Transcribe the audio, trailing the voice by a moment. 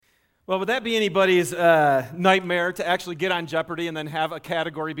Well, would that be anybody's nightmare to actually get on Jeopardy and then have a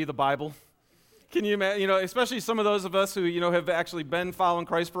category be the Bible? Can you imagine, especially some of those of us who, have actually been following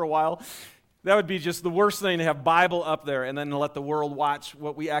Christ for a while, that would be just the worst thing to have Bible up there and then let the world watch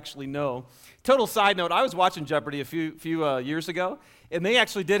what we actually know. Total side note, I was watching Jeopardy a few years ago, and they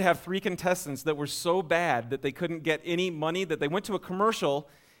actually did have 3 contestants that were so bad that they couldn't get any money, that they went to a commercial,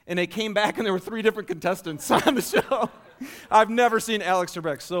 and they came back and there were 3 different contestants on the show. I've never seen Alex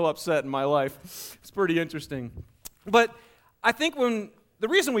Trebek so upset in my life. It's pretty interesting. But I think the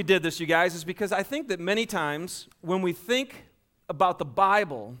reason we did this, you guys, is because I think that many times when we think about the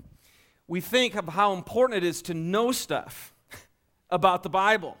Bible, we think of how important it is to know stuff about the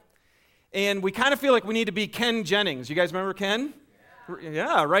Bible. And we kind of feel like we need to be Ken Jennings. You guys remember Ken?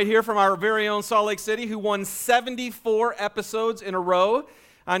 Yeah, right here from our very own Salt Lake City, who won 74 episodes in a row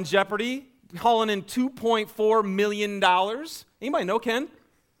on Jeopardy, hauling in $2.4 million. Anybody know Ken?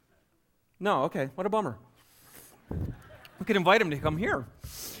 No, okay, what a bummer. We could invite him to come here.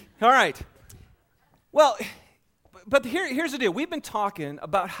 All right. Well, but here's the deal. We've been talking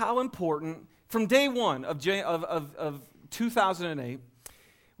about how important, from day one of 2008,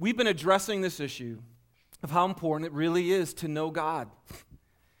 we've been addressing this issue of how important it really is to know God.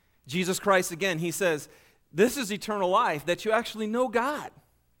 Jesus Christ, again, he says, this is eternal life, that you actually know God.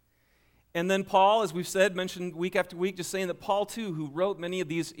 And then Paul, as we've said, mentioned week after week, just saying that Paul, too, who wrote many of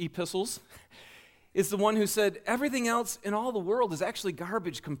these epistles, is the one who said everything else in all the world is actually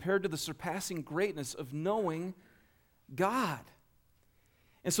garbage compared to the surpassing greatness of knowing God.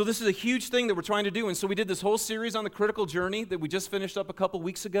 And so this is a huge thing that we're trying to do. And so we did this whole series on the critical journey that we just finished up a couple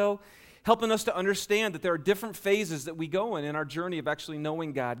weeks ago, helping us to understand that there are different phases that we go in our journey of actually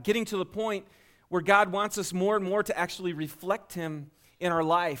knowing God, getting to the point where God wants us more and more to actually reflect Him in our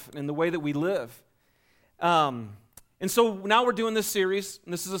life and in the way that we live. And so now we're doing this series,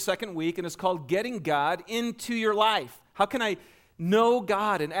 and this is the second week, and it's called Getting God Into Your Life. How can I know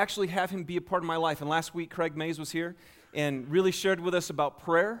God and actually have Him be a part of my life? And last week, Craig Mays was here and really shared with us about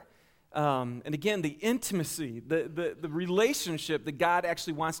prayer. And again, the intimacy, the relationship that God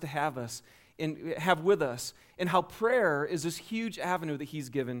actually wants to have with us, and how prayer is this huge avenue that He's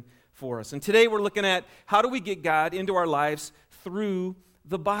given for us. And today we're looking at how do we get God into our lives through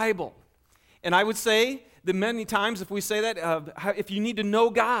the Bible. And I would say that many times if we say that, if you need to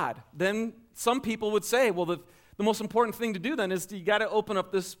know God, then some people would say, well, the most important thing to do then is you got to open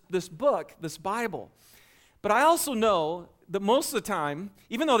up this book, this Bible. But I also know that most of the time,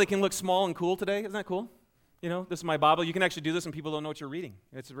 even though they can look small and cool today, isn't that cool? This is my Bible. You can actually do this and people don't know what you're reading.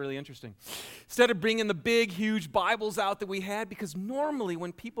 It's really interesting. Instead of bringing the big, huge Bibles out that we had, because normally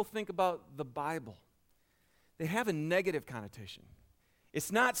when people think about the Bible, they have a negative connotation.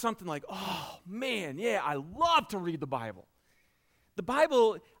 It's not something like, oh, man, yeah, I love to read the Bible. The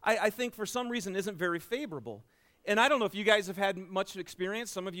Bible, I think, for some reason, isn't very favorable. And I don't know if you guys have had much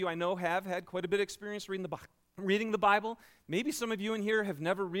experience. Some of you I know have had quite a bit of experience reading the Bible. Maybe some of you in here have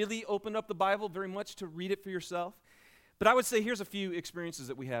never really opened up the Bible very much to read it for yourself. But I would say here's a few experiences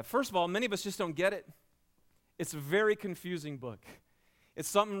that we have. First of all, many of us just don't get it. It's a very confusing book. It's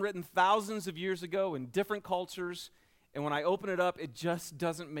something written thousands of years ago in different cultures, and when I open it up, it just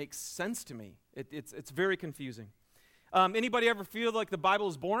doesn't make sense to me. It's very confusing. Anybody ever feel like the Bible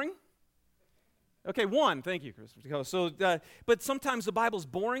is boring? Okay, one. Thank you, Chris. But sometimes the Bible's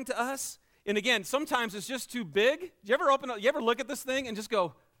boring to us. And again, sometimes it's just too big. You ever look at this thing and just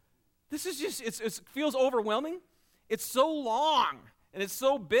go, this is just, it feels overwhelming? It's so long and it's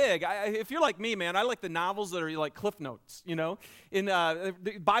so big. If you're like me, man, I like the novels that are like Cliff Notes, in the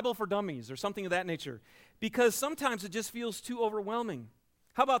Bible for Dummies or something of that nature. Because sometimes it just feels too overwhelming.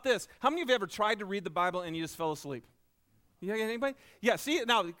 How about this? How many of you ever tried to read the Bible and you just fell asleep? Anybody? Yeah,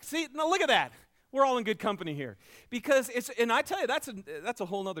 now look at that. We're all in good company here. Because and I tell you, that's a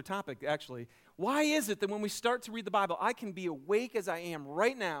whole other topic, actually. Why is it that when we start to read the Bible, I can be awake as I am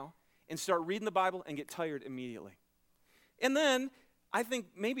right now and start reading the Bible and get tired immediately? And then I think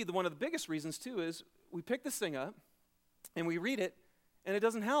maybe one of the biggest reasons, too, is we pick this thing up and we read it and it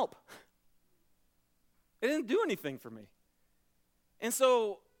doesn't help. It didn't do anything for me. And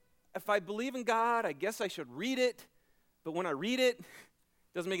so if I believe in God, I guess I should read it. But when I read it, it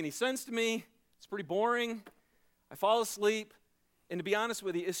doesn't make any sense to me. It's pretty boring. I fall asleep. And to be honest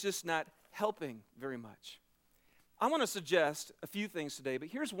with you, it's just not helping very much. I want to suggest a few things today, but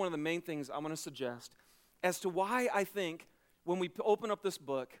here's one of the main things I want to suggest as to why I think when we open up this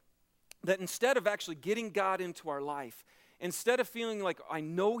book, that instead of actually getting God into our life, instead of feeling like I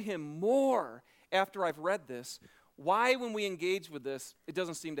know Him more after I've read this, why when we engage with this, it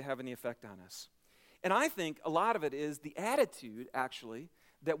doesn't seem to have any effect on us. And I think a lot of it is the attitude, actually,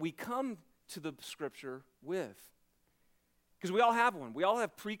 that we come to the Scripture with. Because we all have one. We all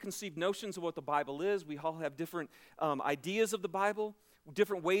have preconceived notions of what the Bible is. We all have different ideas of the Bible,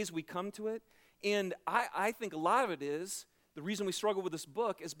 different ways we come to it. And I think a lot of it is, the reason we struggle with this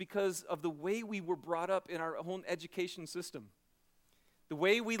book is because of the way we were brought up in our own education system. The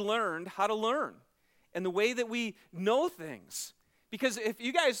way we learned how to learn. And the way that we know things. Because if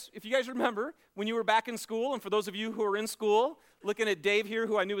you guys remember when you were back in school, and for those of you who are in school, looking at Dave here,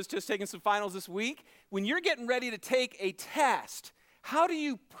 who I knew was just taking some finals this week, when you're getting ready to take a test, how do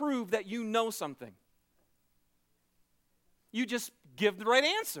you prove that you know something? You just give the right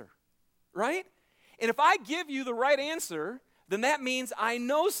answer, right? And if I give you the right answer, then that means I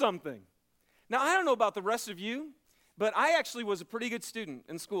know something. Now, I don't know about the rest of you, but I actually was a pretty good student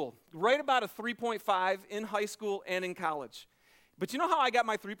in school, right about a 3.5 in high school and in college. But you know how I got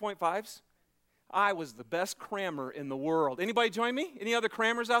my 3.5s? I was the best crammer in the world. Anybody join me? Any other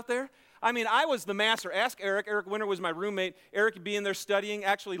crammers out there? I mean, I was the master. Ask Eric. Eric Winter was my roommate. Eric would be in there studying,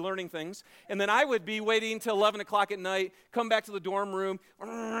 actually learning things. And then I would be waiting until 11 o'clock at night, come back to the dorm room,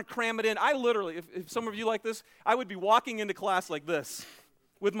 cram it in. I literally, if some of you like this, I would be walking into class like this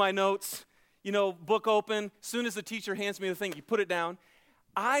with my notes, book open. As soon as the teacher hands me the thing, you put it down.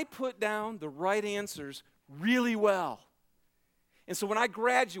 I put down the right answers really well. And so when I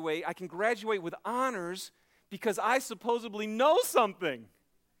graduate, I can graduate with honors because I supposedly know something.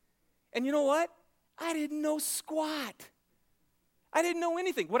 And you know what? I didn't know squat. I didn't know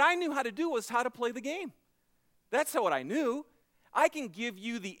anything. What I knew how to do was how to play the game. That's what I knew. I can give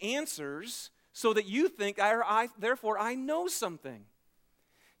you the answers so that you think, therefore, I know something.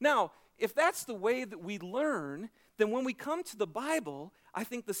 Now, if that's the way that we learn, then when we come to the Bible, I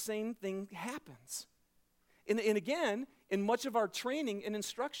think the same thing happens. And again, in much of our training and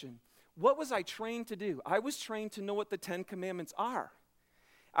instruction, what was I trained to do? I was trained to know what the 10 Commandments are.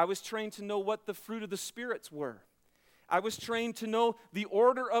 I was trained to know what the fruit of the spirits were. I was trained to know the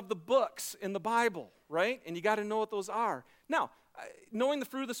order of the books in the Bible, right? And you got to know what those are. Now, knowing the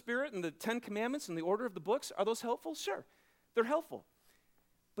fruit of the Spirit and the 10 Commandments and the order of the books, are those helpful? Sure, they're helpful.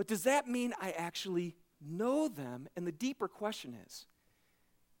 But does that mean I actually know them? And the deeper question is,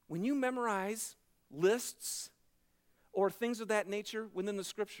 when you memorize lists or things of that nature within the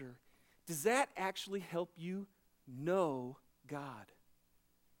Scripture, does that actually help you know God?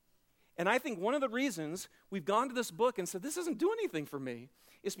 And I think one of the reasons we've gone to this book and said, this doesn't do anything for me,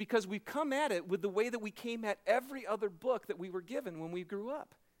 is because we've come at it with the way that we came at every other book that we were given when we grew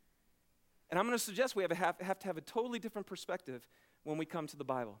up. And I'm going to suggest we have to have a totally different perspective when we come to the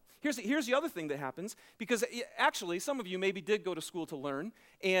Bible. Here's the other thing that happens, because actually some of you maybe did go to school to learn,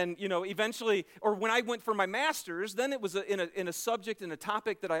 and eventually, or when I went for my master's, then it was in a subject, in a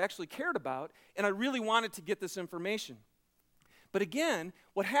topic that I actually cared about, and I really wanted to get this information. But again,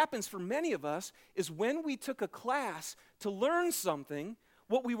 what happens for many of us is when we took a class to learn something,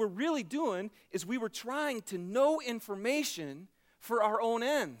 what we were really doing is we were trying to know information for our own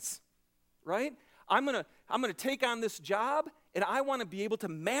ends, right? I'm gonna take on this job, and I want to be able to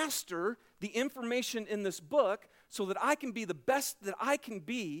master the information in this book so that I can be the best that I can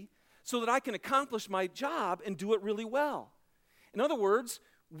be, so that I can accomplish my job and do it really well. In other words,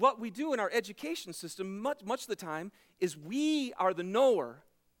 what we do in our education system much of the time is we are the knower,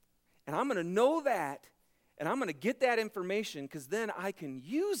 and I'm going to know that, and I'm going to get that information because then I can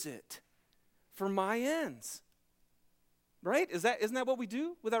use it for my ends. Right? Isn't that what we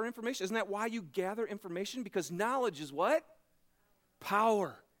do with our information? Isn't that why you gather information? Because knowledge is what?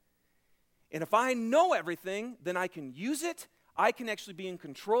 Power. And if I know everything, then I can use it. I can actually be in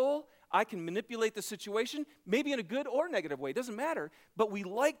control. I can manipulate the situation, maybe in a good or negative way. It doesn't matter. But we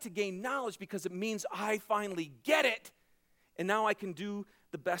like to gain knowledge because it means I finally get it, and now I can do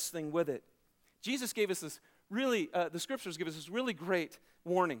the best thing with it. Jesus gave us this the Scriptures give us this really great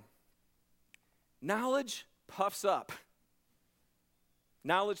warning. Knowledge puffs up.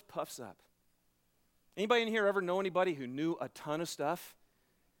 Knowledge puffs up. Anybody in here ever know anybody who knew a ton of stuff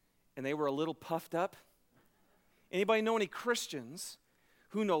and they were a little puffed up? Anybody know any Christians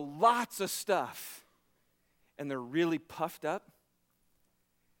who know lots of stuff and they're really puffed up?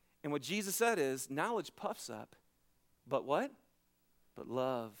 And what Jesus said is, knowledge puffs up, but what? But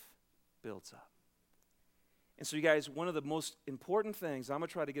love builds up. And so you guys, one of the most important things I'm going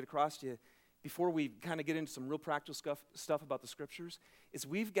to try to get across to you before we kind of get into some real practical stuff about the Scriptures is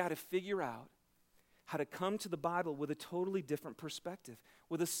we've got to figure out how to come to the Bible with a totally different perspective,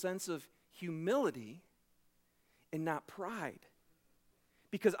 with a sense of humility and not pride.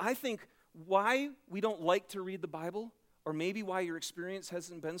 Because I think why we don't like to read the Bible, or maybe why your experience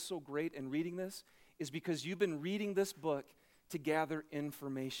hasn't been so great in reading this, is because you've been reading this book to gather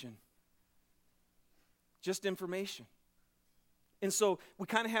information. Just information. And so we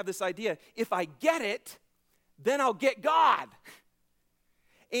kind of have this idea, if I get it, then I'll get God.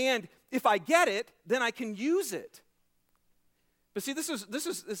 And if I get it, then I can use it. But see, this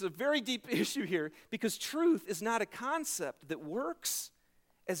is a very deep issue here, because truth is not a concept that works.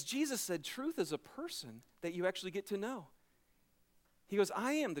 As Jesus said, truth is a person that you actually get to know. He goes,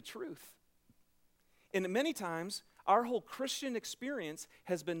 I am the truth. And many times, our whole Christian experience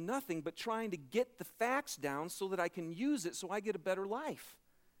has been nothing but trying to get the facts down so that I can use it so I get a better life.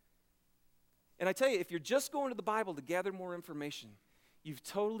 And I tell you, if you're just going to the Bible to gather more information, you've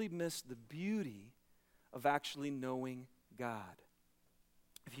totally missed the beauty of actually knowing God.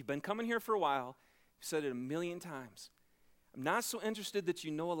 If you've been coming here for a while, I've said it a million times. I'm not so interested that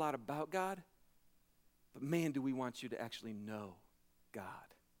you know a lot about God, but man, do we want you to actually know God.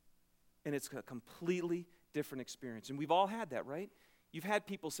 And it's a completely different experience. And we've all had that, right? You've had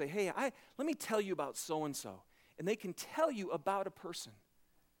people say, hey, let me tell you about so-and-so. And they can tell you about a person.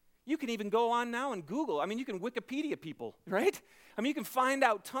 You can even go on now and Google. I mean, you can Wikipedia people, right? I mean, you can find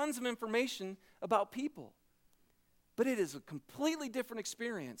out tons of information about people. But it is a completely different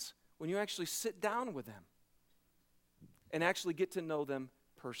experience when you actually sit down with them and actually get to know them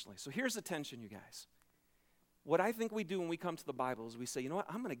personally. So here's the tension, you guys. What I think we do when we come to the Bible is we say, you know what,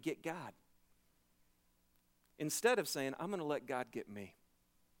 I'm going to get God. Instead of saying, I'm going to let God get me.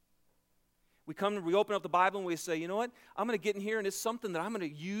 We open up the Bible and we say, you know what, I'm going to get in here and it's something that I'm going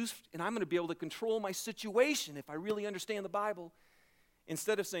to use and I'm going to be able to control my situation if I really understand the Bible.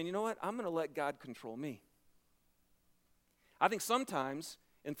 Instead of saying, you know what, I'm going to let God control me. I think sometimes,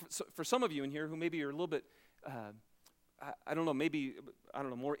 and for some of you in here who maybe are a little bit,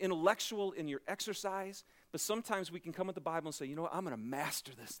 more intellectual in your exercise, but sometimes we can come at the Bible and say, you know what, I'm going to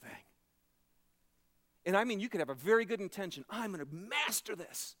master this thing. And I mean, you could have a very good intention. I'm going to master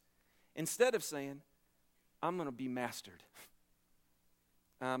this. Instead of saying, I'm going to be mastered.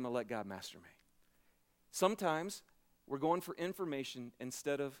 I'm going to let God master me. Sometimes we're going for information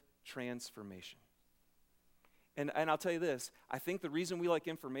instead of transformation. And I'll tell you this, I think the reason we like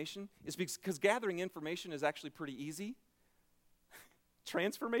information is because gathering information is actually pretty easy.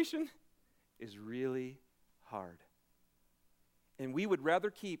 Transformation is really hard. And we would rather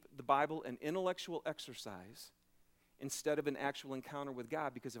keep the Bible an intellectual exercise instead of an actual encounter with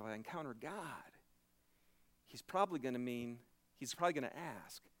God, because if I encounter God, He's probably going to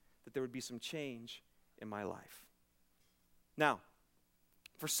ask that there would be some change in my life. Now,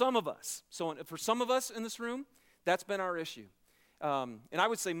 for some of us in this room, that's been our issue. And I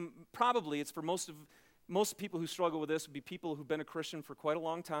would say probably it's for most people who struggle with this would be people who've been a Christian for quite a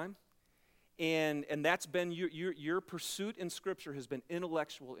long time. And that's been your pursuit in Scripture has been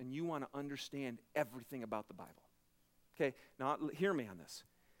intellectual, and you want to understand everything about the Bible. Okay, now hear me on this.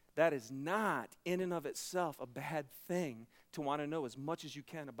 That is not in and of itself a bad thing to want to know as much as you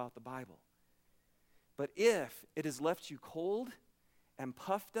can about the Bible. But if it has left you cold and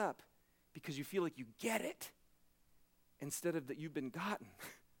puffed up because you feel like you get it instead of that you've been gotten,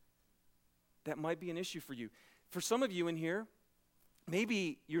 that might be an issue for you. For some of you in here,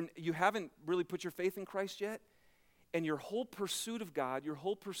 maybe you haven't really put your faith in Christ yet, and your whole pursuit of God, your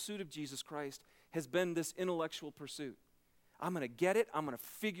whole pursuit of Jesus Christ has been this intellectual pursuit. I'm going to get it. I'm going to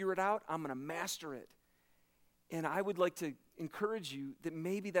figure it out. I'm going to master it. And I would like to encourage you that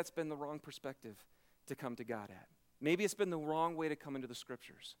maybe that's been the wrong perspective to come to God at. Maybe it's been the wrong way to come into the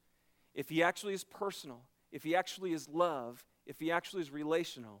Scriptures. If He actually is personal, if He actually is love, if He actually is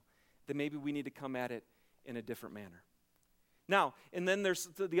relational, then maybe we need to come at it in a different manner. Now, and then there's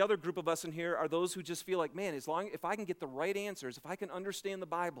the other group of us in here are those who just feel like, man, if I can get the right answers, if I can understand the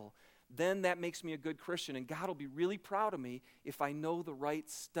Bible, then that makes me a good Christian, and God will be really proud of me if I know the right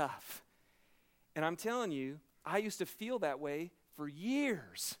stuff. And I'm telling you, I used to feel that way for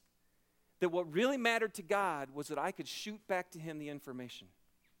years, that what really mattered to God was that I could shoot back to Him the information.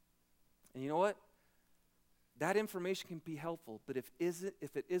 And you know what? That information can be helpful, but if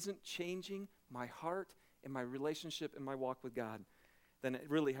it isn't changing my heart and my relationship and my walk with God, then it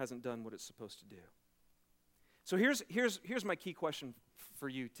really hasn't done what it's supposed to do. So here's my key question for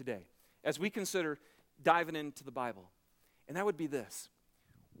you today as we consider diving into the Bible. And that would be this.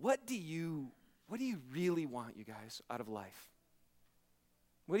 What do you really want, you guys, out of life?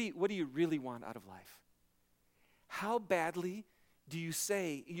 What do you really want out of life? How badly do you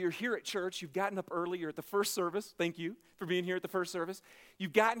say, you're here at church, you've gotten up early, you're at the first service, thank you for being here at the first service.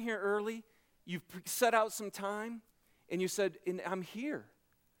 You've gotten here early, you've set out some time, and you said, I'm here.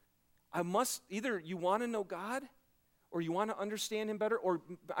 Either you want to know God, or you want to understand Him better, or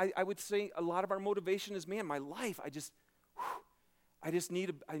I would say a lot of our motivation is, man, my life, I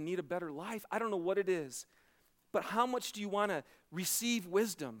need a better life. I don't know what it is. But how much do you want to receive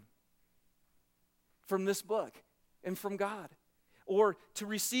wisdom from this book and from God? Or to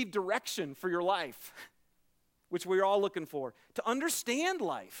receive direction for your life, which we're all looking for. To understand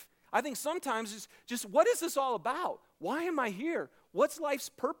life. I think sometimes it's just, what is this all about? Why am I here? What's life's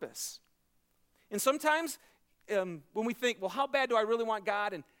purpose? And sometimes when we think, well, how bad do I really want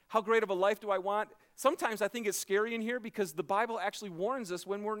God and how great of a life do I want? Sometimes I think it's scary in here because the Bible actually warns us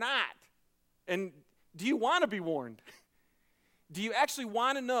when we're not. And do you want to be warned? Do you actually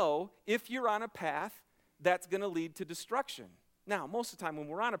want to know if you're on a path that's going to lead to destruction? Now, most of the time when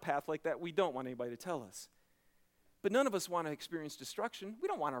we're on a path like that, we don't want anybody to tell us. But none of us want to experience destruction. We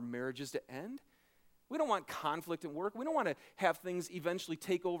don't want our marriages to end. We don't want conflict at work. We don't want to have things eventually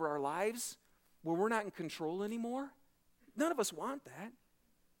take over our lives where we're not in control anymore. None of us want that.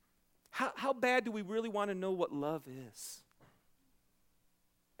 How bad do we really want to know what love is?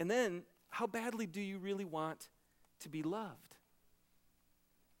 And then, how badly do you really want to be loved?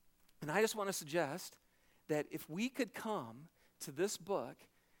 And I just want to suggest that if we could come to this book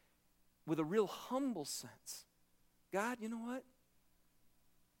with a real humble sense, God, you know what?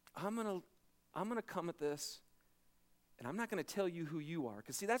 I'm gonna come at this, and I'm not going to tell you who you are.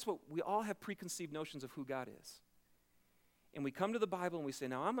 Because see, that's what we all have preconceived notions of who God is. And we come to the Bible and we say,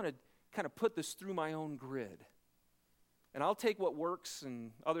 now I'm going to kind of put this through my own grid. And I'll take what works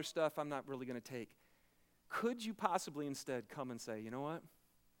and other stuff I'm not really going to take. Could you possibly instead come and say, you know what?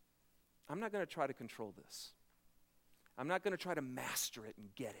 I'm not going to try to control this. I'm not going to try to master it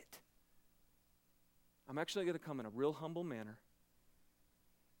and get it. I'm actually going to come in a real humble manner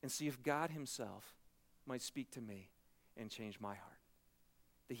and see if God himself might speak to me and change my heart.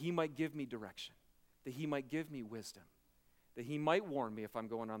 That he might give me direction. That he might give me wisdom. That he might warn me if I'm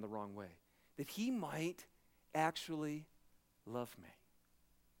going on the wrong way. That he might actually love me.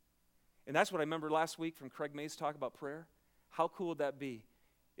 And that's what I remember last week from Craig May's talk about prayer. How cool would that be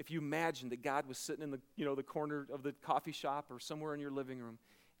if you imagined that God was sitting in the corner of the coffee shop or somewhere in your living room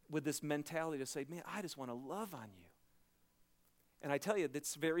with this mentality to say, man, I just want to love on you. And I tell you,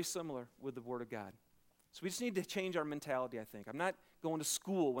 that's very similar with the Word of God. So we just need to change our mentality, I think. I'm not going to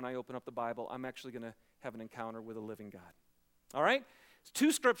school when I open up the Bible. I'm actually going to have an encounter with a living God. All right?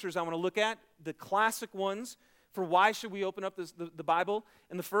 Two scriptures I want to look at, the classic ones for why should we open up the Bible.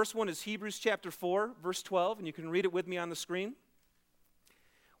 And the first one is Hebrews chapter 4, verse 12, and you can read it with me on the screen.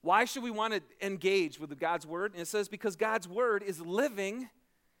 Why should we want to engage with God's Word? And it says, because God's Word is living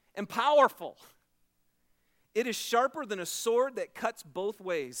and powerful. It is sharper than a sword that cuts both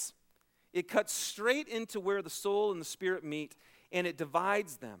ways. It cuts straight into where the soul and the spirit meet, and it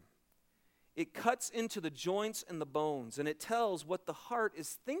divides them. It cuts into the joints and the bones, and it tells what the heart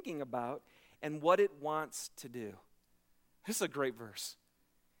is thinking about and what it wants to do. This is a great verse.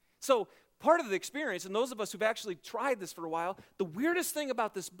 So part of the experience, and those of us who've actually tried this for a while, the weirdest thing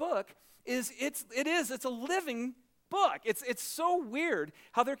about this book is it's a living book. It's so weird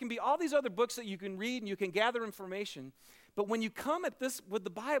how there can be all these other books that you can read and you can gather information, but when you come at this with the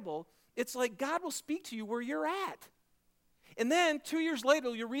Bible, it's like God will speak to you where you're at. And then 2 years later,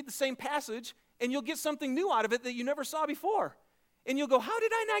 you'll read the same passage and you'll get something new out of it that you never saw before. And you'll go, how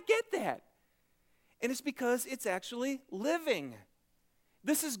did I not get that? And it's because it's actually living.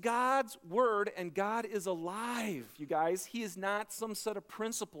 This is God's Word, and God is alive, you guys. He is not some set of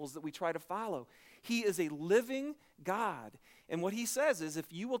principles that we try to follow. He is a living God. And what he says is, if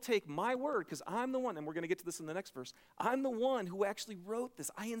you will take my word, because I'm the one, and we're going to get to this in the next verse, I'm the one who actually wrote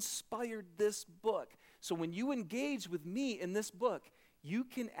this. I inspired this book. So when you engage with me in this book, you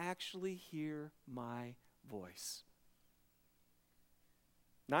can actually hear my voice.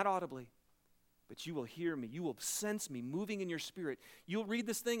 Not audibly, but you will hear me. You will sense me moving in your spirit. You'll read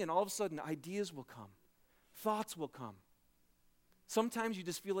this thing, and all of a sudden, ideas will come. Thoughts will come. Sometimes you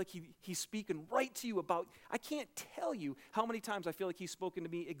just feel like he's speaking right to you about, I can't tell you how many times I feel like he's spoken to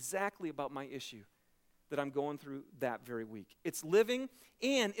me exactly about my issue that I'm going through that very week. It's living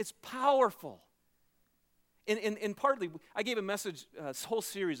and it's powerful. And partly, I gave a message, a whole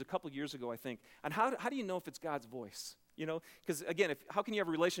series a couple years ago, I think, on how do you know if it's God's voice? You know, because again, how can you have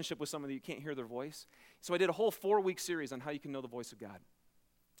a relationship with someone that you can't hear their voice? So I did a whole 4-week series on how you can know the voice of God.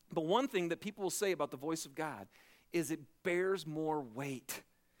 But one thing that people will say about the voice of God is it bears more weight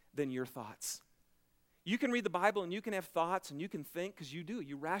than your thoughts. You can read the Bible and you can have thoughts and you can think, because you do.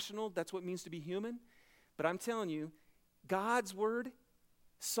 You're rational. That's what it means to be human. But I'm telling you, God's Word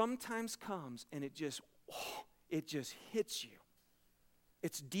sometimes comes and it just hits you.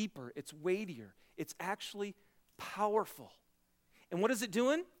 It's deeper. It's weightier. It's actually powerful. And what is it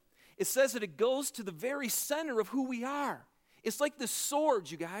doing? It says that it goes to the very center of who we are. It's like this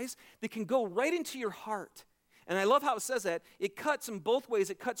sword, you guys, that can go right into your heart. And I love how it says that. It cuts in both ways.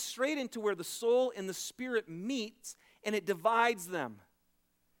 It cuts straight into where the soul and the spirit meets, and it divides them.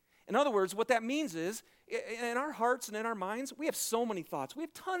 In other words, what that means is, in our hearts and in our minds, we have so many thoughts. We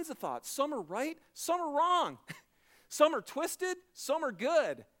have tons of thoughts. Some are right, some are wrong. Some are twisted, some are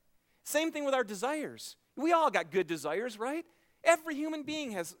good. Same thing with our desires. We all got good desires, right? Every human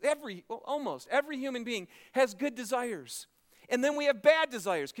being has, almost every human being has good desires. And then we have bad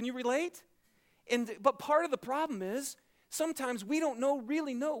desires. Can you relate? But part of the problem is, sometimes we don't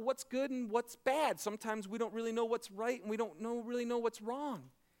really know what's good and what's bad. Sometimes we don't really know what's right and we don't really know what's wrong.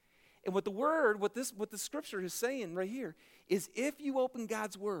 And what the scripture is saying right here is if you open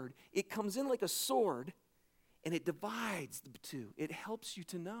God's word, it comes in like a sword and it divides the two. It helps you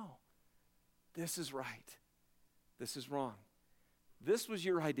to know this is right, this is wrong. This was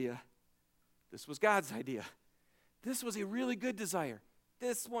your idea. This was God's idea. This was a really good desire.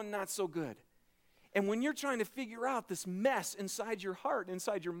 This one not so good. And when you're trying to figure out this mess inside your heart,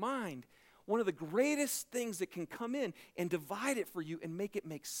 inside your mind, one of the greatest things that can come in and divide it for you and make it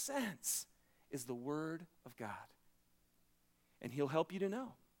make sense is the Word of God. And He'll help you to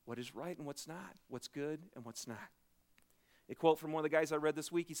know what is right and what's not, what's good and what's not. A quote from one of the guys I read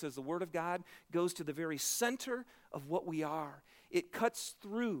this week, he says, the Word of God goes to the very center of what we are. It cuts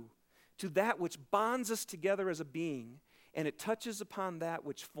through to that which bonds us together as a being, and it touches upon that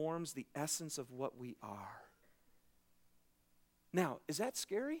which forms the essence of what we are. Now, is that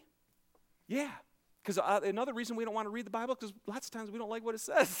scary? Yeah, because another reason we don't want to read the Bible, because lots of times we don't like what it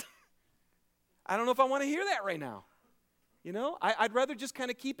says. I don't know if I want to hear that right now. You know, I'd rather just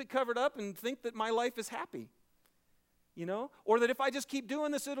kind of keep it covered up and think that my life is happy. You know, or that if I just keep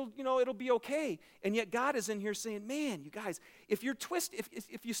doing this, it'll be okay. And yet God is in here saying, man, you guys, if you're twisted,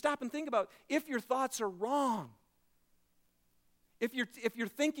 if you stop and think about, if your thoughts are wrong, if your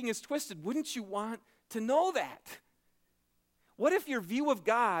thinking is twisted, wouldn't you want to know that? What if your view of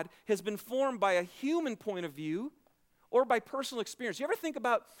God has been formed by a human point of view or by personal experience? You ever think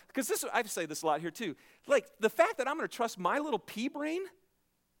about, because I say this a lot here too, like the fact that I'm going to trust my little pea brain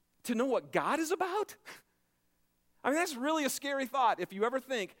to know what God is about? I mean, that's really a scary thought if you ever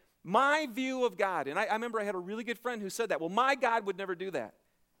think, my view of God. And I remember I had a really good friend who said that. Well, my God would never do that.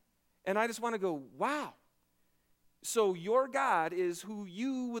 And I just want to go, wow. So your God is who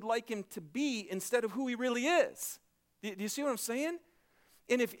you would like him to be instead of who he really is. Do you see what I'm saying?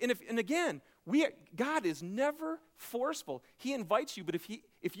 And again, God is never forceful. He invites you, but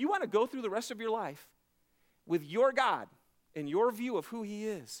if you want to go through the rest of your life with your God and your view of who he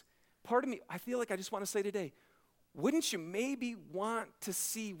is, part of me, I feel like I just want to say today, wouldn't you maybe want to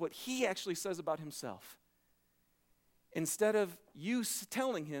see what he actually says about himself instead of you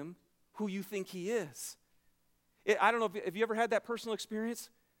telling him who you think he is? I don't know, have you ever had that personal experience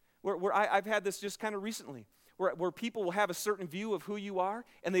where I've had this just kind of recently, where people will have a certain view of who you are,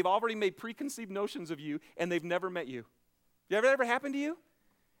 and they've already made preconceived notions of you, and they've never met you. Did that ever happen to you?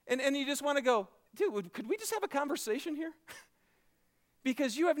 And you just want to go, dude, could we just have a conversation here?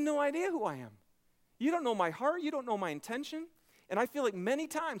 Because you have no idea who I am. You don't know my heart. You don't know my intention. And I feel like many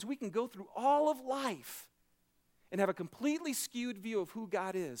times we can go through all of life and have a completely skewed view of who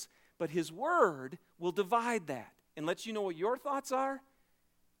God is. But his word will divide that and let you know what your thoughts are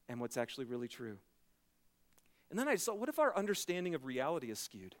and what's actually really true. And then I just thought, what if our understanding of reality is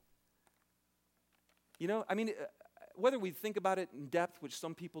skewed? You know, I mean, whether we think about it in depth, which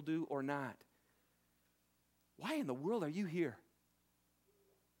some people do, or not, why in the world are you here?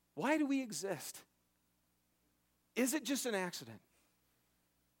 Why do we exist? Is it just an accident?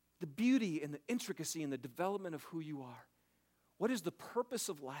 The beauty and the intricacy and the development of who you are. What is the purpose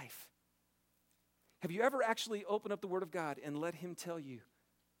of life? Have you ever actually opened up the Word of God and let him tell you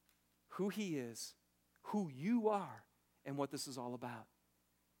who he is, who you are, and what this is all about?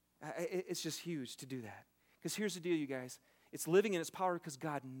 It's just huge to do that. Because here's the deal, you guys. It's living in its power because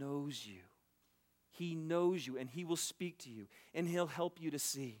God knows you. He knows you, and he will speak to you, and he'll help you to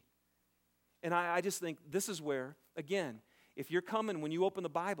see. And I just think this is where, again, if you're coming, when you open the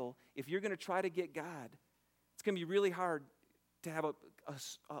Bible, if you're going to try to get God, it's going to be really hard to have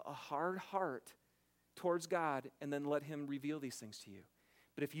a hard heart towards God and then let him reveal these things to you.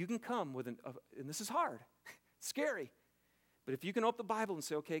 But if you can come with and this is hard, scary, but if you can open the Bible and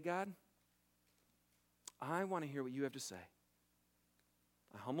say, okay, God, I want to hear what you have to say.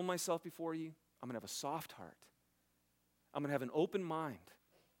 I humble myself before you. I'm going to have a soft heart. I'm going to have an open mind.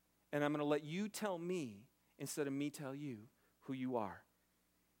 And I'm going to let you tell me instead of me tell you who you are.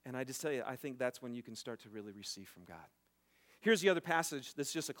 And I just tell you, I think that's when you can start to really receive from God. Here's the other passage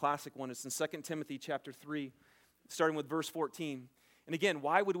that's just a classic one. It's in 2 Timothy chapter 3. starting with verse 14. And again,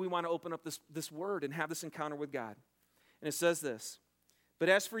 why would we want to open up this word and have this encounter with God? And it says this, "But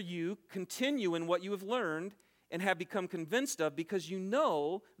as for you, continue in what you have learned and have become convinced of, because you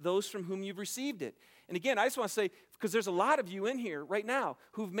know those from whom you've received it." And again, I just want to say, because there's a lot of you in here right now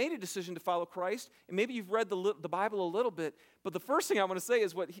who've made a decision to follow Christ, and maybe you've read the Bible a little bit, but the first thing I want to say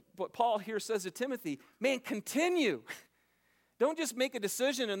is what Paul here says to Timothy, man, continue. Don't just make a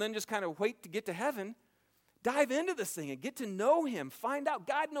decision and then just kind of wait to get to heaven. Dive into this thing and get to know him. Find out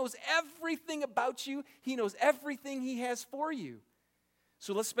God knows everything about you. He knows everything he has for you.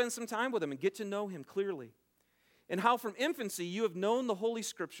 So let's spend some time with him and get to know him clearly. And how from infancy you have known the Holy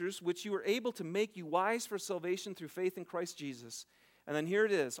Scriptures, which you were able to make you wise for salvation through faith in Christ Jesus. And then here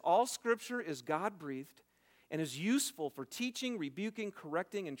it is. All Scripture is God-breathed and is useful for teaching, rebuking,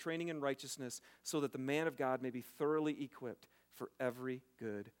 correcting, and training in righteousness, so that the man of God may be thoroughly equipped for every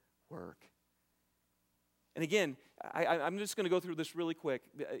good work. And again, I'm just going to go through this really quick.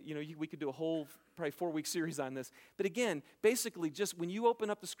 We could do a whole probably 4-week series on this. But again, basically, just when you open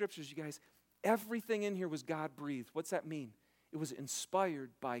up the Scriptures, you guys, everything in here was God-breathed. What's that mean? It was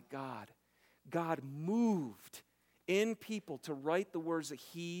inspired by God. God moved in people to write the words that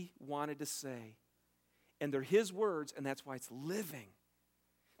he wanted to say. And they're his words, and that's why it's living.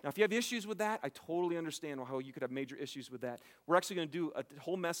 Now, if you have issues with that, I totally understand how you could have major issues with that. We're actually going to do a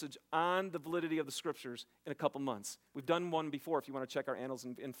whole message on the validity of the Scriptures in a couple months. We've done one before if you want to check our annals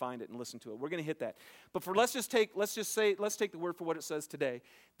and find it and listen to it. We're going to hit that. But let's take the word for what it says today,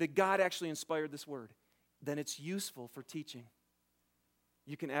 that God actually inspired this word. Then it's useful for teaching.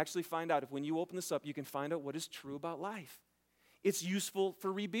 You can actually find out, if when you open this up, you can find out what is true about life. It's useful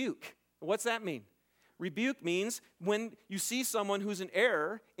for rebuke. What's that mean? Rebuke means when you see someone who's in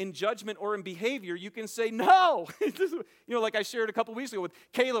error in judgment or in behavior, you can say, no. Like I shared a couple weeks ago with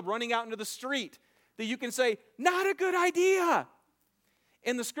Caleb running out into the street, that you can say, not a good idea.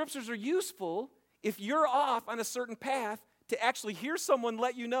 And the Scriptures are useful if you're off on a certain path to actually hear someone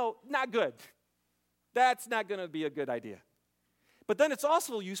let you know, not good. That's not going to be a good idea. But then it's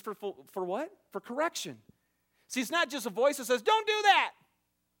also used for what? For correction. See, it's not just a voice that says, don't do that.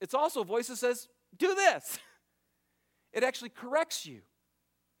 It's also a voice that says, do this. It actually corrects you.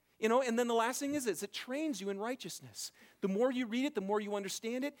 And then the last thing is it trains you in righteousness. The more you read it, the more you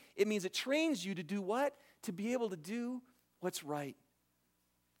understand it. It means it trains you to do what? To be able to do what's right.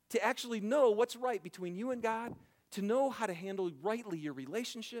 To actually know what's right between you and God. To know how to handle rightly your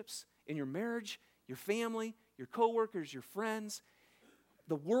relationships in your marriage, your family, your coworkers, your friends,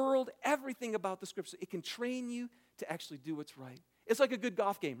 the world, everything about the Scripture. It can train you to actually do what's right. It's like a good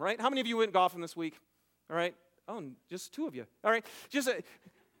golf game, right? How many of you went golfing this week? All right. Oh, just 2 of you. All right.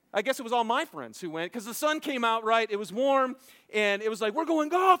 I guess it was all my friends who went, because the sun came out, right? It was warm, and it was like, we're going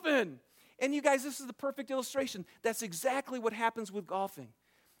golfing. And you guys, this is the perfect illustration. That's exactly what happens with golfing.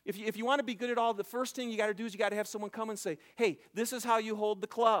 If you want to be good at all, the first thing you got to do is you got to have someone come and say, hey, this is how you hold the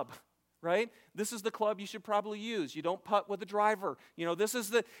club. Right? This is the club you should probably use. You don't putt with a driver. This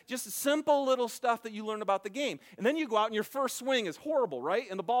is just simple little stuff that you learn about the game. And then you go out and your first swing is horrible, right?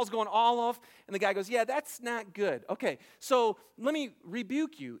 And the ball's going all off, and the guy goes, yeah, that's not good. Okay, so let me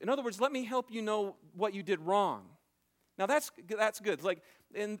rebuke you. In other words, let me help you know what you did wrong. Now that's good.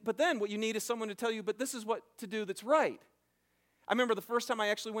 But then what you need is someone to tell you, but this is what to do that's right. I remember the first time I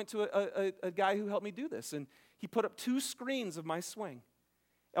actually went to a guy who helped me do this, and he put up 2 screens of my swing.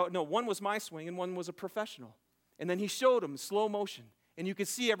 Oh, no, one was my swing and one was a professional. And then he showed them slow motion. And you could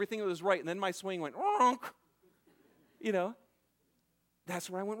see everything that was right. And then my swing went, wrong. That's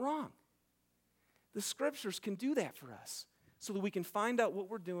where I went wrong. The Scriptures can do that for us so that we can find out what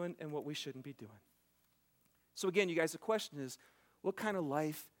we're doing and what we shouldn't be doing. So again, you guys, the question is, what kind of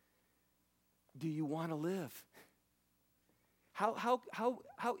life do you want to live? How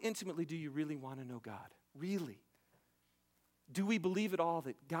intimately do you really want to know God? Really? Do we believe at all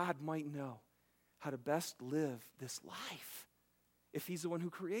that God might know how to best live this life if he's the one who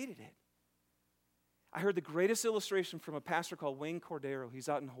created it? I heard the greatest illustration from a pastor called Wayne Cordero. He's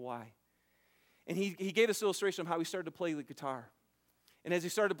out in Hawaii. And he gave this illustration of how he started to play the guitar. And as he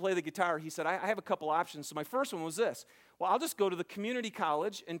started to play the guitar, he said, I have a couple options. So my first one was this. Well, I'll just go to the community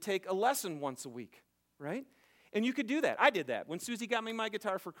college and take a lesson once a week, right? And you could do that. I did that. When Susie got me my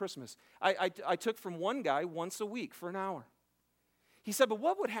guitar for Christmas, I took from one guy once a week for an hour. He said, but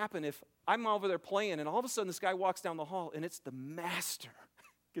what would happen if I'm over there playing and all of a sudden this guy walks down the hall and it's the master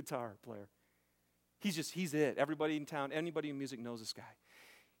guitar player? He's it. Everybody in town, anybody in music knows this guy.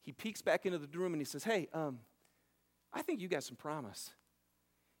 He peeks back into the room and he says, hey, I think you got some promise.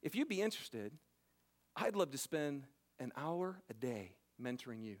 If you'd be interested, I'd love to spend an hour a day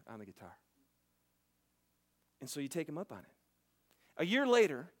mentoring you on the guitar. And so you take him up on it. A year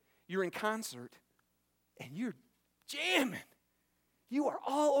later, you're in concert, and you're jamming. You are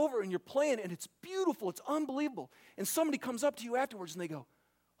all over, and you're playing, and it's beautiful. It's unbelievable. And somebody comes up to you afterwards, and they go,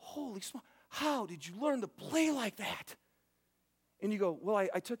 holy smokes, how did you learn to play like that? And you go, well,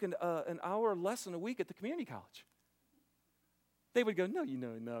 I took an hour lesson a week at the community college. They would go, no,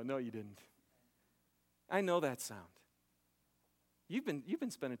 you didn't. I know that sound. You've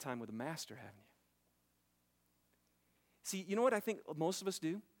been spending time with a master, haven't you? See, you know what I think most of us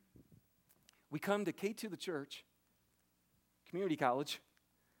do? We come to K2 the church, community college,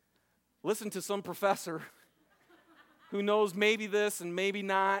 listen to some professor who knows maybe this and maybe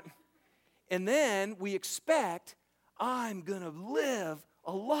not, and then we expect, I'm going to live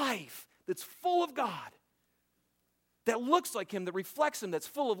a life that's full of God, that looks like him, that reflects him, that's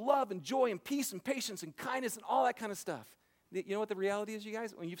full of love and joy and peace and patience and kindness and all that kind of stuff. You know what the reality is, you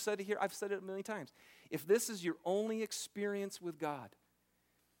guys? When you've said it here, I've said it a million times. If this is your only experience with God,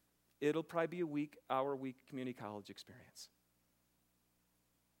 it'll probably be hour a week community college experience.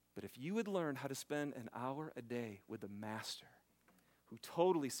 But if you would learn how to spend an hour a day with the Master, who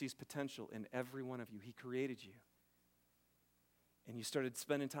totally sees potential in every one of you, he created you, and you started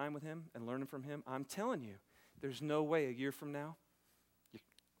spending time with him and learning from him, I'm telling you, there's no way a year from now,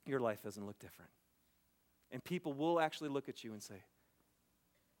 your life doesn't look different. And people will actually look at you and say,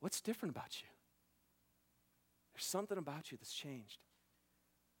 what's different about you? There's something about you that's changed.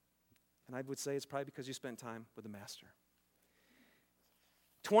 And I would say it's probably because you spent time with the Master.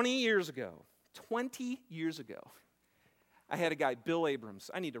 20 years ago, I had a guy, Bill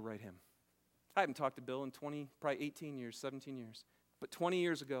Abrams. I need to write him. I haven't talked to Bill in probably 18 years, 17 years. But 20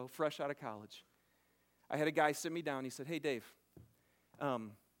 years ago, fresh out of college, I had a guy sit me down. He said, hey, Dave,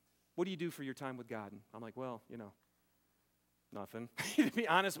 what do you do for your time with God? And I'm like, well, nothing, to be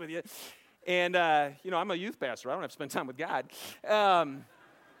honest with you. And, I'm a youth pastor. I don't have to spend time with God.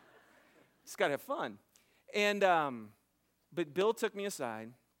 Just got to have fun. And, but Bill took me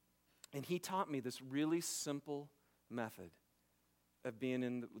aside, and he taught me this really simple method of being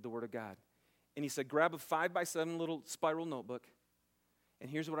in the Word of God. And he said, grab a 5x7 little spiral notebook, and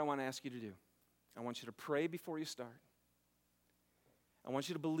here's what I want to ask you to do. I want you to pray before you start. I want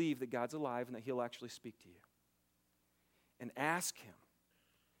you to believe that God's alive and that he'll actually speak to you. And ask him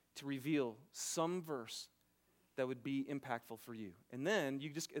to reveal some verse that would be impactful for you. And then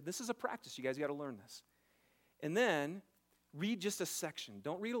this is a practice, you guys got to learn this. And then read just a section.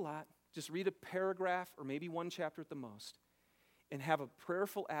 Don't read a lot. Just read a paragraph or maybe one chapter at the most. And have a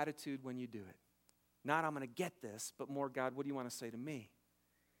prayerful attitude when you do it. Not, I'm going to get this, but more, God, what do you want to say to me?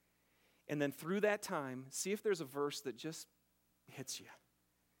 And then through that time, see if there's a verse that just hits you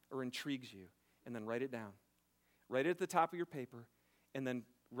or intrigues you, and then write it down. Write it at the top of your paper, and then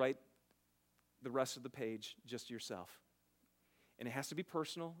write the rest of the page just yourself. And it has to be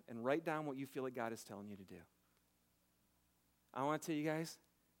personal, and write down what you feel like God is telling you to do. I want to tell you guys,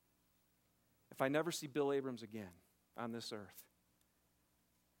 if I never see Bill Abrams again on this earth,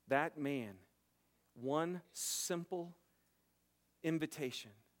 that man, one simple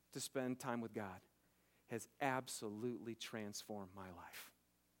invitation to spend time with God has absolutely transformed my life.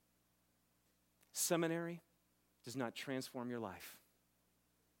 Seminary does not transform your life.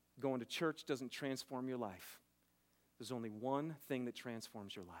 Going to church doesn't transform your life. There's only one thing that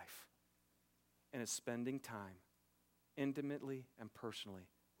transforms your life, and it's spending time intimately and personally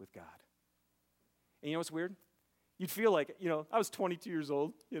with God. And you know what's weird? You'd feel like, I was 22 years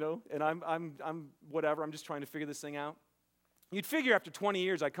old, and I'm whatever, I'm just trying to figure this thing out. You'd figure after 20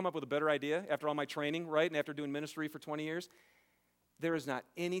 years I'd come up with a better idea after all my training, right? And after doing ministry for 20 years. There is not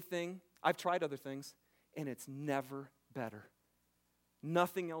anything, I've tried other things, and it's never better.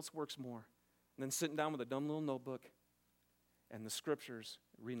 Nothing else works more than sitting down with a dumb little notebook and the scriptures,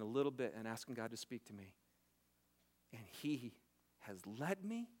 reading a little bit and asking God to speak to me. And he has led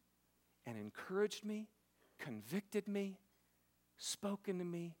me and encouraged me, convicted me, spoken to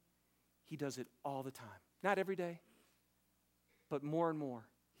me. He does it all the time. Not every day, but more and more,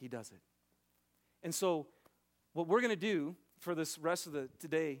 he does it. And so what we're going to do for this rest of the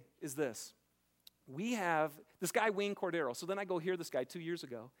today is this. We have this guy, Wayne Cordero. So then I go hear this guy 2 years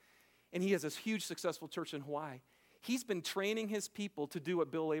ago, and he has this huge successful church in Hawaii. He's been training his people to do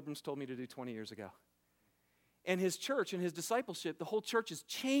what Bill Abrams told me to do 20 years ago. And his church and his discipleship, the whole church is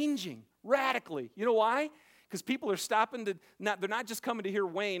changing radically. You know why? Because people are stopping they're not just coming to hear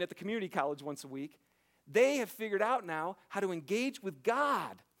Wayne at the community college once a week. They have figured out now how to engage with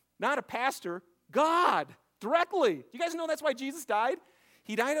God, not a pastor, God, directly. You guys know that's why Jesus died?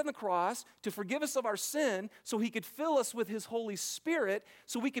 He died on the cross to forgive us of our sin so he could fill us with his Holy Spirit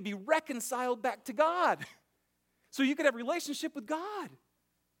so we could be reconciled back to God. so you could have a relationship with God.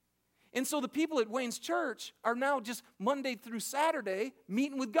 And so the people at Wayne's church are now just Monday through Saturday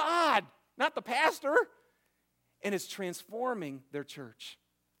meeting with God, not the pastor. And it's transforming their church.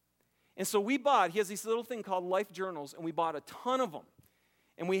 And so he has this little thing called Life Journals, and we bought a ton of them.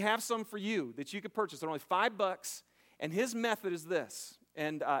 And we have some for you that you could purchase. They're only $5, and his method is this.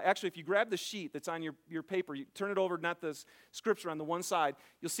 And actually, if you grab the sheet that's on your paper, you turn it over, not the scripture on the one side,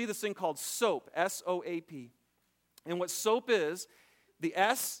 you'll see this thing called SOAP, S-O-A-P. And what SOAP is, the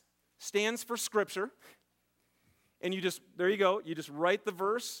S stands for scripture, and there you go, you just write the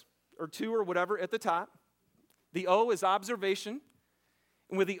verse or two or whatever at the top. The O is observation.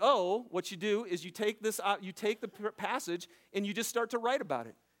 And with the O, what you do is you take the passage and you just start to write about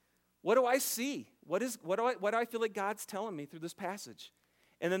it. What do I see? What do I feel like God's telling me through this passage?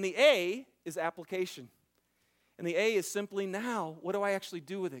 And then the A is application. And the A is simply now, what do I actually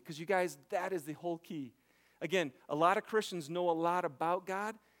do with it? Because you guys, that is the whole key. Again, a lot of Christians know a lot about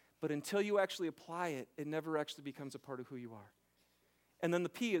God, but until you actually apply it, it never actually becomes a part of who you are. And then the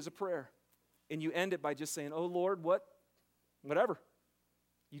P is a prayer. And you end it by just saying, oh Lord, whatever.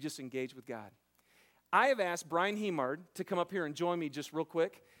 You just engage with God. I have asked Brian Hemard to come up here and join me just real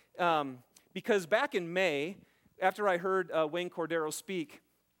quick. Because back in May, after I heard Wayne Cordero speak,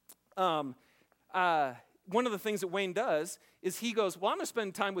 one of the things that Wayne does is he goes, well, I'm going to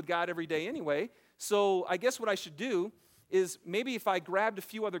spend time with God every day anyway, so I guess what I should do is maybe if I grabbed a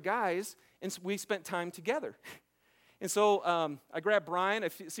few other guys and we spent time together. And so I grabbed Brian, I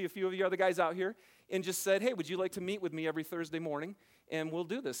see a few of you other guys out here, and just said, hey, would you like to meet with me every Thursday morning, and we'll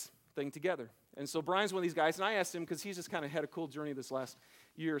do this thing together. And so Brian's one of these guys, and I asked him, because he's just kind of had a cool journey this last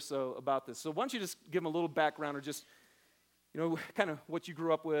year or so about this. So why don't you just give him a little background, or just, kind of what you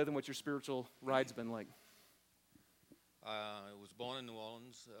grew up with and what your spiritual ride's been like. I was born in New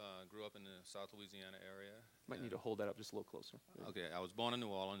Orleans, grew up in the South Louisiana area. Might need to hold that up just a little closer. Okay, I was born in New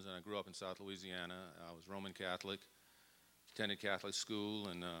Orleans, and I grew up in South Louisiana. I was Roman Catholic, attended Catholic school,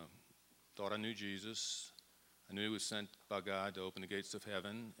 and thought I knew Jesus. I knew he was sent by God to open the gates of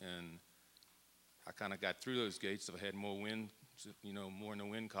heaven, and I kind of got through those gates if I had more wind, more in the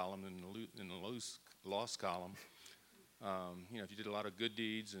win column than in the loss column. If you did a lot of good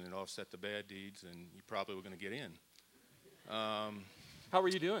deeds and it offset the bad deeds, then you probably were going to get in. How were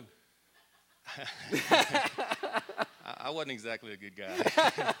you doing? I wasn't exactly a good guy.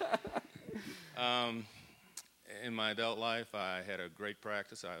 In my adult life, I had a great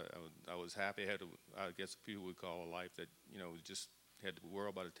practice. I was happy. I had, I guess people would call a life that, just had the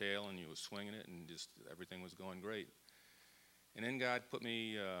world by the tail and you were swinging it and just everything was going great. And then God put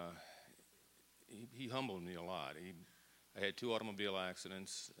me, he humbled me a lot. I had 2 automobile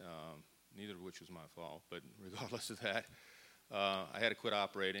accidents, neither of which was my fault, but regardless of that, I had to quit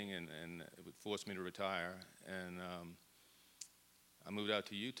operating, and it would force me to retire. And I moved out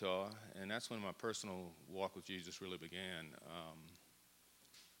to Utah, and that's when my personal walk with Jesus really began.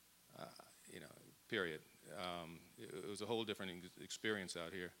 Period. It was a whole different experience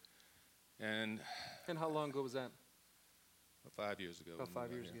out here. And how long ago was that? 5 years ago. About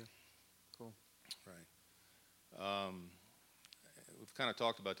 5 years ago. Cool. Right. We've kind of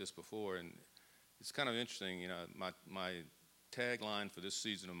talked about this before, and it's kind of interesting. My tagline for this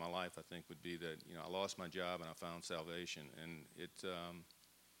season of my life, I think, would be that I lost my job and I found salvation, and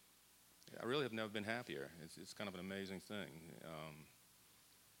I really have never been happier. It's kind of an amazing thing,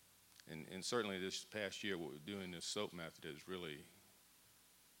 and certainly this past year, what we're doing, this SOAP method, has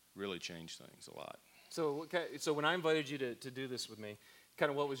really changed things a lot. So when I invited you to do this with me,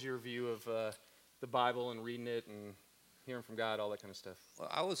 kind of what was your view of the Bible and reading it and hearing from God, all that kind of stuff? Well,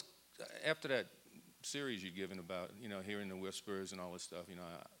 I was, after that series you'd given about, hearing the whispers and all this stuff,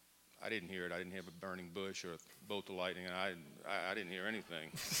 I didn't hear it. I didn't hear a burning bush or a bolt of lightning, and I didn't hear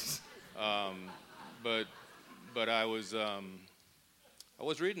anything. But I was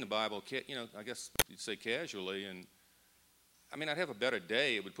reading the Bible, I guess you'd say casually, and I'd have a better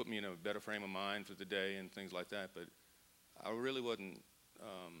day. It would put me in a better frame of mind for the day and things like that, but I really wasn't,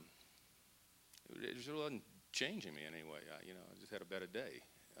 it just wasn't changing me anyway. I just had a better day.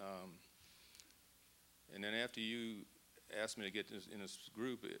 And then after you asked me to get in this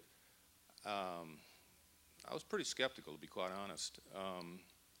group, I was pretty skeptical, to be quite honest.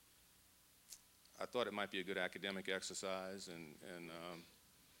 I thought it might be a good academic exercise, and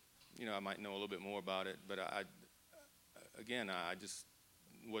I might know a little bit more about it, but I just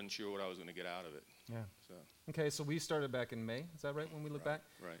wasn't sure what I was going to get out of it. Yeah. So. Okay, so we started back in May. Is that right, when we look back?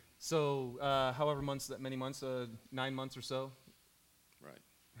 Right. So however many months, 9 months or so? Right.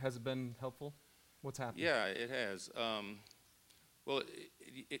 Has it been helpful? What's happened? Yeah, it has. Well, Well,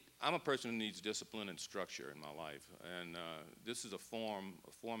 I'm a person who needs discipline and structure in my life, and this is a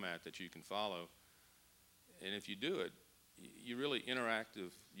format that you can follow. And if you do it, you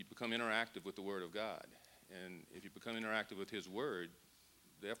become interactive with the Word of God. And if you become interactive with His Word,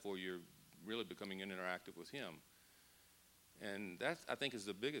 therefore you're really becoming interactive with Him. And that, I think, is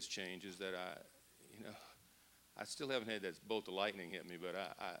the biggest change, is that I still haven't had that bolt of lightning hit me, but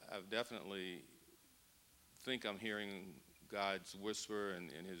I've definitely think I'm hearing God's whisper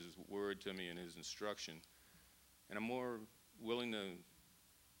and His Word to me and His instruction. And I'm more willing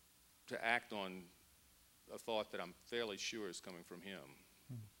to act on a thought that I'm fairly sure is coming from Him.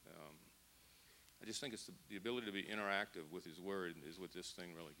 I just think it's the ability to be interactive with His Word is what this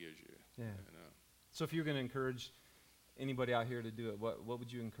thing really gives you. Yeah. And, So if you're going to encourage anybody out here to do it, what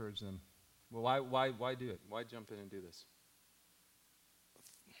would you encourage them? Well, why do it? Why jump in and do this?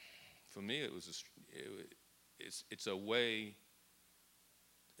 For me, it's a way,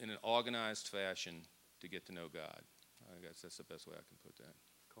 in an organized fashion, to get to know God. I guess that's the best way I can put that.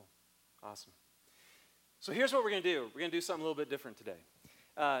 Cool. Awesome. So here's what we're going to do. We're going to do something a little bit different today.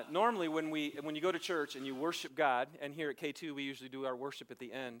 Normally, when you go to church and you worship God, and here at K2 we usually do our worship at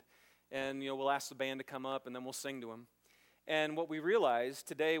the end, and we'll ask the band to come up and then we'll sing to Him. And what we realized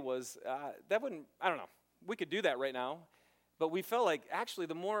today was I don't know, we could do that right now, but we felt like actually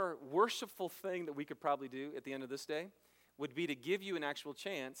the more worshipful thing that we could probably do at the end of this day would be to give you an actual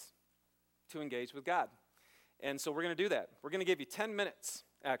chance to engage with God. And so we're going to do that. We're going to give you 10 minutes,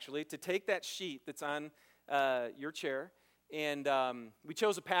 actually, to take that sheet that's on your chair. And we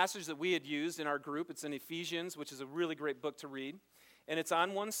chose a passage that we had used in our group. It's in Ephesians, which is a really great book to read. And it's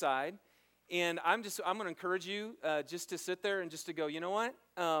on one side. And I'm going to encourage you just to sit there and just to go, you know what?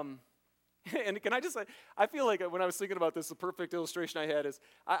 And can I just say, I feel like when I was thinking about this, the perfect illustration I had is,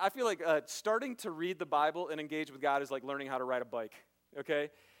 I feel like starting to read the Bible and engage with God is like learning how to ride a bike, okay?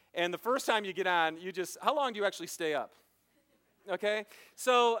 And the first time you get on, how long do you actually stay up? Okay,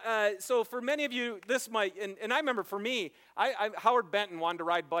 so for many of you, this might, and I remember for me, Howard Benton wanted to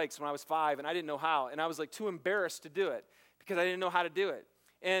ride bikes when I was 5, and I didn't know how, and I was like too embarrassed to do it because I didn't know how to do it.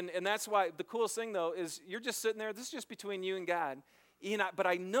 And that's why the coolest thing though is you're just sitting there. This is just between you and God. But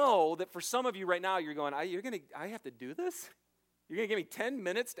I know that for some of you right now, you're going, I have to do this? You're going to give me 10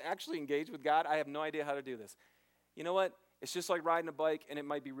 minutes to actually engage with God? I have no idea how to do this. You know what? It's just like riding a bike, and it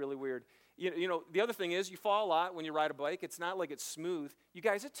might be really weird. The other thing is you fall a lot when you ride a bike. It's not like it's smooth. You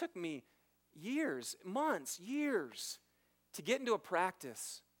guys, it took me years, months, years to get into a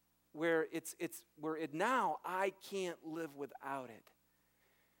practice where now I can't live without it.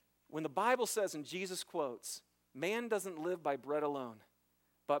 When the Bible says, and Jesus quotes, man doesn't live by bread alone,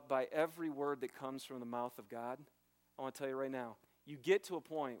 but by every word that comes from the mouth of God, I want to tell you right now, you get to a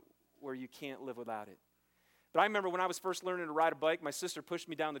point where you can't live without it. But I remember when I was first learning to ride a bike, my sister pushed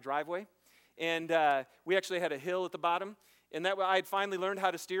me down the driveway, and we actually had a hill at the bottom, and that way I had finally learned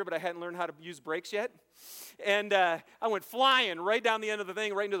how to steer, but I hadn't learned how to use brakes yet. And I went flying right down the end of the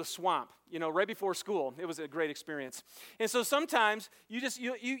thing, right into the swamp, right before school. It was a great experience. And so sometimes you just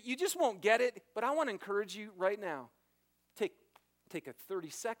won't get it, but I want to encourage you right now. Take a 30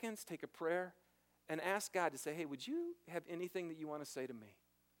 seconds, take a prayer, and ask God to say, hey, would you have anything that you want to say to me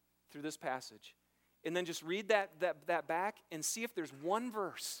through this passage? And then just read that back and see if there's one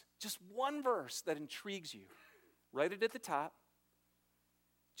verse, just one verse that intrigues you. Write it at the top.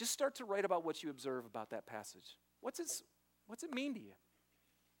 Just start to write about what you observe about that passage. What's it mean to you?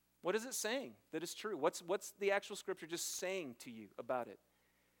 What is it saying that is true? What's the actual scripture just saying to you about it?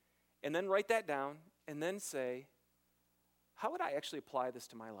 And then write that down and then say, how would I actually apply this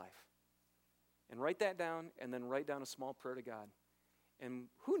to my life? And write that down and then write down a small prayer to God. And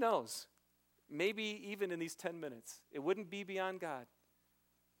who knows, maybe even in these 10 minutes, it wouldn't be beyond God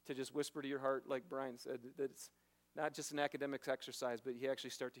to just whisper to your heart, like Brian said, that it's not just an academic exercise, but you actually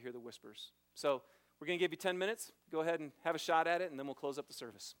start to hear the whispers. So we're going to give you 10 minutes. Go ahead and have a shot at it, and then we'll close up the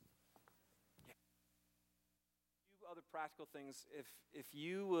service. Yeah. A few other practical things. If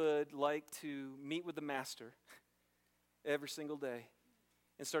you would like to meet with the Master every single day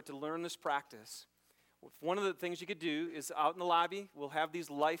and start to learn this practice, one of the things you could do is out in the lobby, we'll have these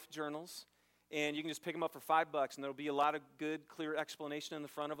life journals. And you can just pick them up for $5, and there'll be a lot of good, clear explanation in the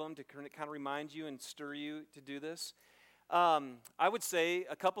front of them to kind of remind you and stir you to do this. I would say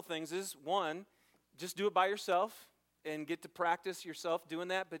a couple things is, one, just do it by yourself and get to practice yourself doing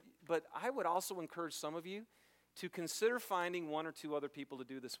that. But I would also encourage some of you to consider finding one or two other people to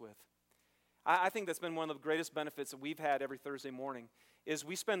do this with. I think that's been one of the greatest benefits that we've had every Thursday morning, is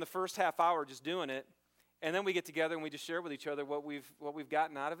we spend the first half hour just doing it, and then we get together and we just share with each other what we've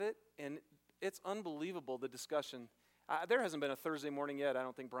gotten out of it, and it's unbelievable, the discussion. There hasn't been a Thursday morning yet, I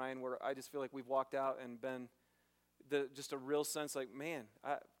don't think, Brian, where I just feel like we've walked out and been just a real sense like, man,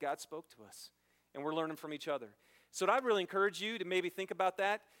 God spoke to us, and we're learning from each other. So I'd really encourage you to maybe think about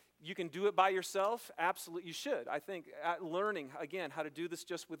that. You can do it by yourself. Absolutely, you should. I think learning, again, how to do this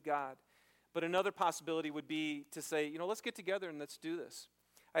just with God. But another possibility would be to say, let's get together and let's do this.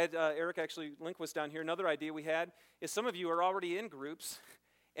 I had Eric actually Lindquist down here. Another idea we had is some of you are already in groups,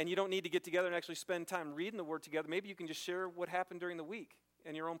 and you don't need to get together and actually spend time reading the Word together. Maybe you can just share what happened during the week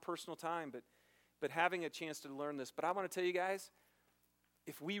in your own personal time, but having a chance to learn this. But I want to tell you guys,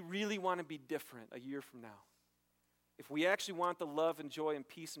 if we really want to be different a year from now, if we actually want the love and joy and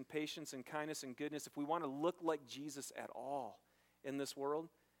peace and patience and kindness and goodness, if we want to look like Jesus at all in this world,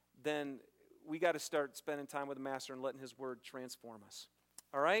 then we got to start spending time with the Master and letting His Word transform us.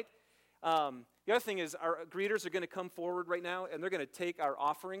 All right? The other thing is our greeters are going to come forward right now, and they're going to take our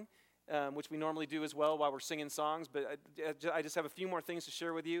offering, which we normally do as well while we're singing songs, but I just have a few more things to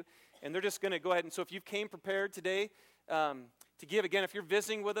share with you, and they're just going to go ahead. And so if you came prepared today to give, again, if you're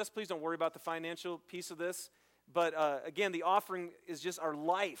visiting with us, please don't worry about the financial piece of this. But again, the offering is just our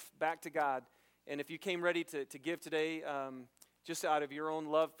life back to God. And if you came ready to give today, just out of your own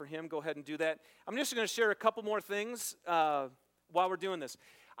love for Him, go ahead and do that. I'm just going to share a couple more things while we're doing this.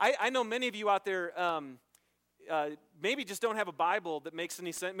 I know many of you out there maybe just don't have a Bible that makes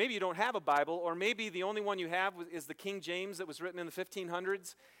any sense. Maybe you don't have a Bible, or maybe the only one you have is the King James that was written in the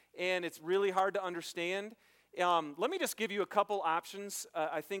 1500s, and it's really hard to understand. Let me just give you a couple options,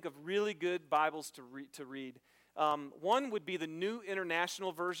 I think, of really good Bibles to read. One would be the New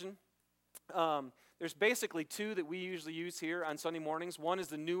International Version. There's basically two that we usually use here on Sunday mornings. One is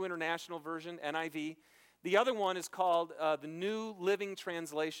the New International Version, NIV. The other one is called the New Living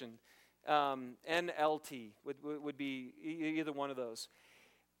Translation, NLT, would be either one of those.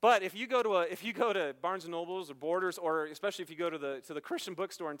 But if you go to Barnes & Nobles or Borders, or especially if you go to the Christian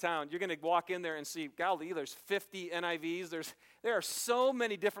bookstore in town, you're going to walk in there and see, golly, there's 50 NIVs. There are so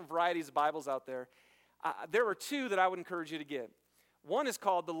many different varieties of Bibles out there. There are two that I would encourage you to get. One is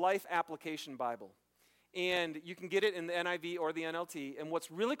called the Life Application Bible, and you can get it in the NIV or the NLT. And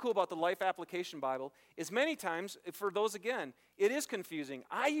what's really cool about the Life Application Bible is many times, for those, again, it is confusing.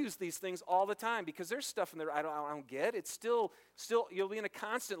 I use these things all the time because there's stuff in there I don't get. It's still you'll be in a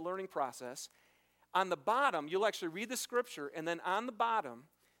constant learning process. On the bottom, you'll actually read the scripture, and then on the bottom,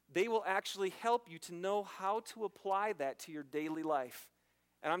 they will actually help you to know how to apply that to your daily life.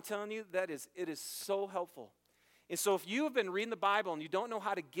 And I'm telling you, it is so helpful. And so if you have been reading the Bible and you don't know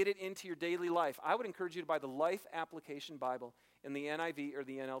how to get it into your daily life, I would encourage you to buy the Life Application Bible in the NIV or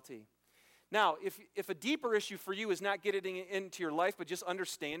the NLT. Now, if a deeper issue for you is not getting it into your life, but just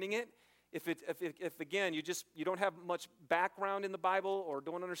understanding it, if again, you don't have much background in the Bible or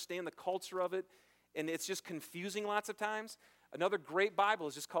don't understand the culture of it, and it's just confusing lots of times, another great Bible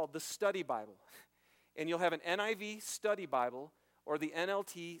is just called the Study Bible. And you'll have an NIV Study Bible or the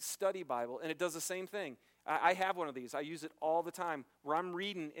NLT Study Bible, and it does the same thing. I have one of these. I use it all the time where I'm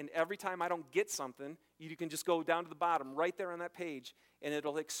reading, and every time I don't get something, you can just go down to the bottom right there on that page, and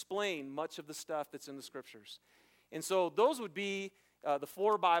it'll explain much of the stuff that's in the Scriptures. And so those would be the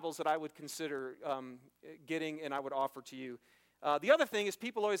four Bibles that I would consider getting and I would offer to you. The other thing is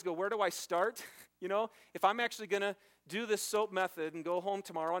people always go, where do I start? If I'm actually going to do this SOAP method and go home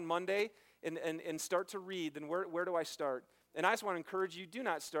tomorrow on Monday and start to read, then where do I start? And I just want to encourage you, do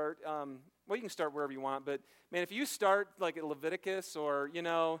not start, you can start wherever you want, but man, if you start like at Leviticus or,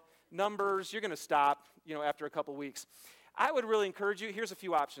 Numbers, you're going to stop, after a couple weeks. I would really encourage you, here's a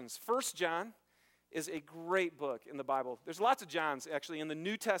few options. 1 John is a great book in the Bible. There's lots of Johns, actually, in the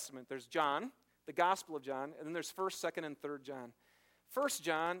New Testament. There's John, the Gospel of John, and then there's 1st, 2nd, and 3rd John. 1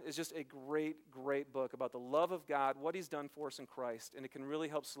 John is just a great, great book about the love of God, what He's done for us in Christ, and it can really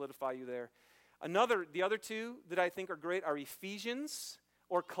help solidify you there. The other two that I think are great are Ephesians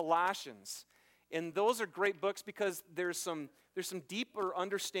or Colossians. And those are great books because there's some deeper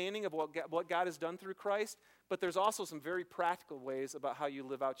understanding of what God has done through Christ, but there's also some very practical ways about how you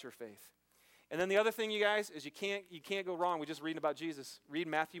live out your faith. And then the other thing, you guys, is you can't go wrong with just reading about Jesus. Read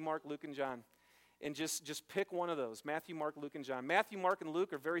Matthew, Mark, Luke, and John. And just pick one of those, Matthew, Mark, Luke, and John. Matthew, Mark, and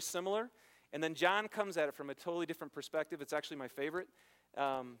Luke are very similar, and then John comes at it from a totally different perspective. It's actually my favorite.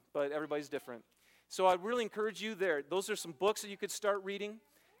 But everybody's different. So I really encourage you there. Those are some books that you could start reading.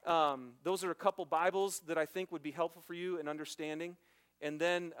 Those are a couple Bibles that I think would be helpful for you in understanding. And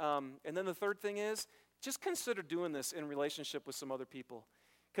then the third thing is just consider doing this in relationship with some other people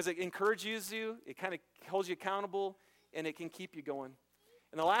because it encourages you, it kind of holds you accountable, and it can keep you going.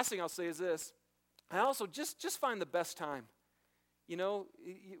 And the last thing I'll say is this. I also just find the best time.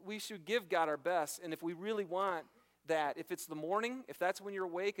 We should give God our best, and if we really want that if it's the morning, if that's when you're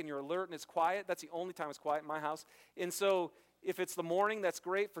awake and you're alert and it's quiet, that's the only time it's quiet in my house. And so if it's the morning, that's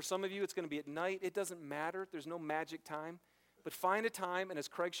great. For some of you, it's going to be at night. It doesn't matter. There's no magic time. But find a time, and as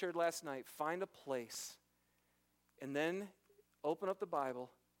Craig shared last night, find a place, and then open up the Bible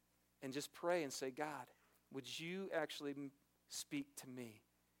and just pray and say, God, would you actually speak to me?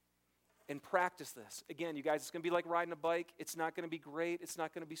 And practice this. Again, you guys, it's going to be like riding a bike. It's not going to be great. It's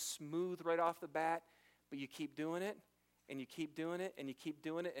not going to be smooth right off the bat. But you keep doing it, and you keep doing it, and you keep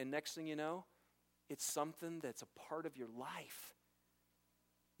doing it, and next thing you know, it's something that's a part of your life.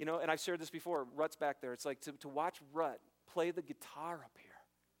 You know, and I've shared this before. Rut's back there. It's like to watch Rut play the guitar up here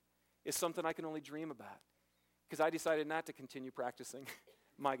is something I can only dream about, because I decided not to continue practicing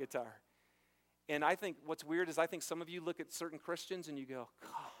my guitar. And I think what's weird is I think some of you look at certain Christians and you go,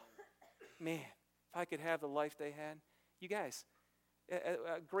 oh, man, if I could have the life they had. You guys,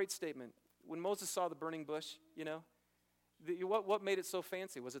 a great statement. When Moses saw the burning bush, you know, what made it so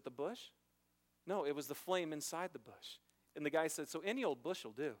fancy? Was it the bush? No, it was the flame inside the bush. And the guy said, so any old bush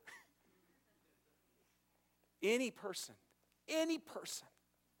will do. Any person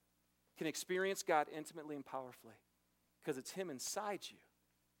can experience God intimately and powerfully, because it's him inside you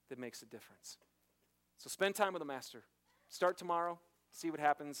that makes a difference. So spend time with the Master. Start tomorrow. See what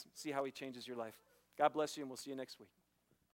happens. See how he changes your life. God bless you, and we'll see you next week.